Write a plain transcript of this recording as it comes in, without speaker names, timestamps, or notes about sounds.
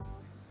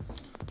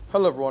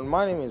Hello everyone,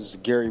 my name is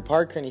Gary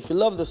Parker, and if you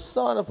love the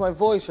sound of my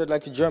voice or would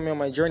like to join me on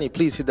my journey,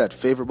 please hit that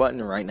favorite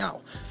button right now.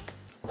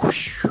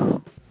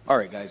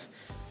 Alright guys,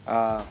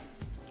 I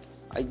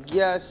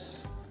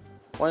guess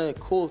one of the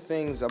cool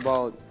things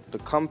about the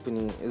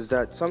company is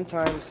that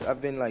sometimes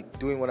I've been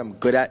doing what I'm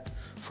good at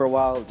for a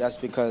while. That's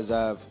because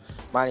I've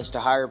managed to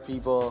hire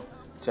people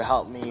to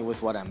help me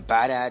with what I'm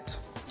bad at.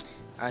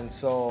 And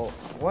so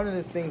one of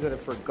the things that I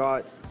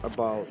forgot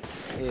about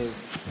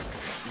is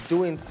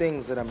doing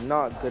things that I'm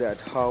not good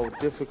at, how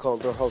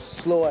difficult or how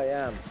slow I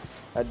am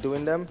at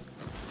doing them.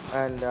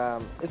 And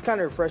it's kind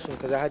of refreshing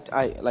because I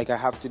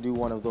have to do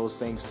one of those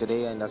things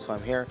today, and that's why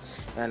I'm here.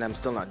 And I'm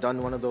still not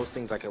done one of those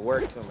things like I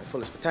worked to my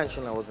fullest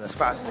potential. I wasn't as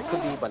fast as I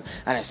could be,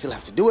 and I still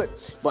have to do it.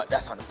 But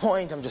that's not the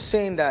point. I'm just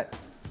saying that,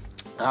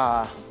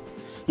 I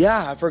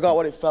forgot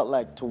what it felt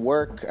like to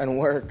work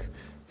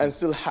and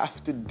still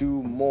have to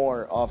do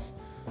more of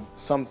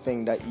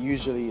something that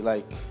usually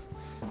I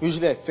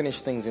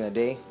finish things in a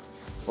day.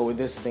 But with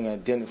this thing, I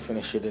didn't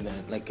finish it in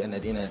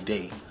a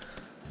day.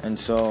 And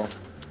so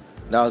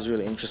that was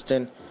really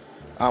interesting.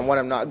 What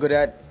I'm not good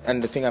at,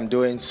 and the thing I'm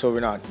doing, so we're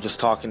not just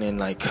talking in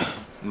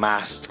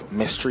masked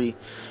mystery,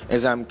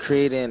 is I'm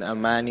creating a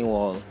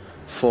manual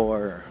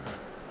for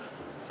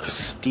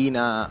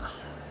Christina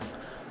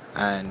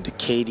and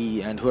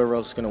Katie and whoever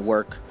else is going to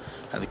work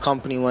at the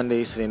company one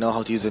day, so they know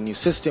how to use a new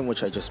system,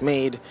 which I just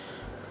made.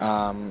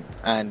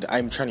 And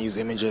I'm trying to use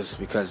images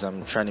because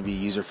I'm trying to be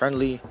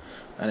user-friendly,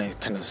 and I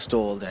kind of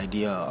stole the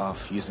idea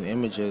of using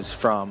images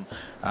from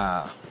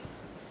an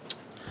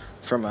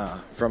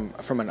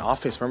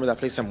office. Remember that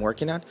place I'm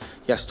working at?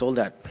 Yeah, I stole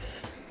that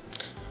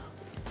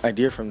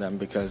idea from them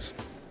because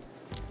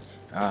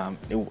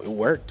it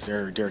worked.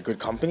 They're a good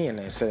company, and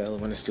I said I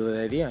want to steal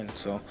that idea, and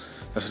so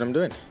that's what I'm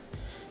doing.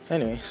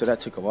 Anyway, so that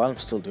took a while. I'm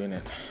still doing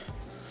it.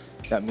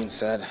 That being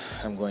said,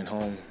 I'm going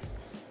home,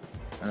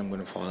 and I'm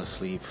going to fall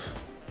asleep.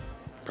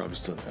 Probably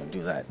still going to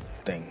do that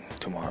thing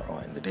tomorrow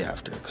and the day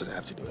after because I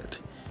have to do it.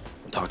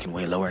 I'm talking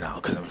way lower now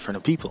because I'm in front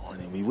of people, and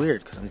it'd be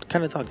weird because I'm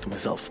kind of talking to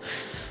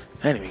myself.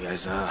 Anyway,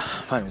 guys,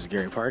 my name is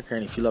Gary Parker,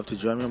 and if you love to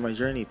join me on my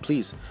journey,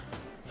 please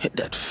hit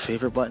that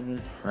favorite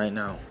button right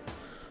now.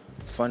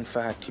 Fun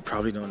fact, you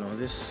probably don't know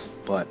this,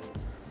 but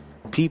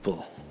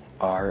people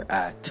are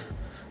at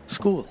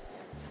school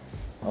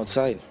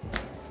outside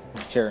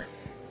here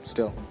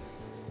still.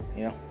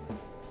 You know,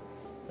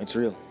 it's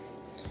real.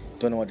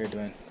 Don't know what they're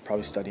doing.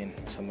 Probably studying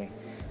something.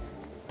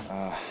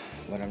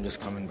 But I'm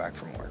just coming back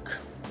from work.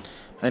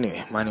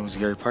 Anyway, my name is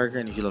Gary Parker,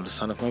 and if you love the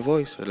sound of my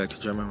voice or would like to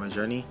join me on my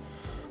journey,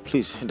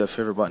 please hit that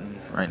favorite button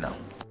right now.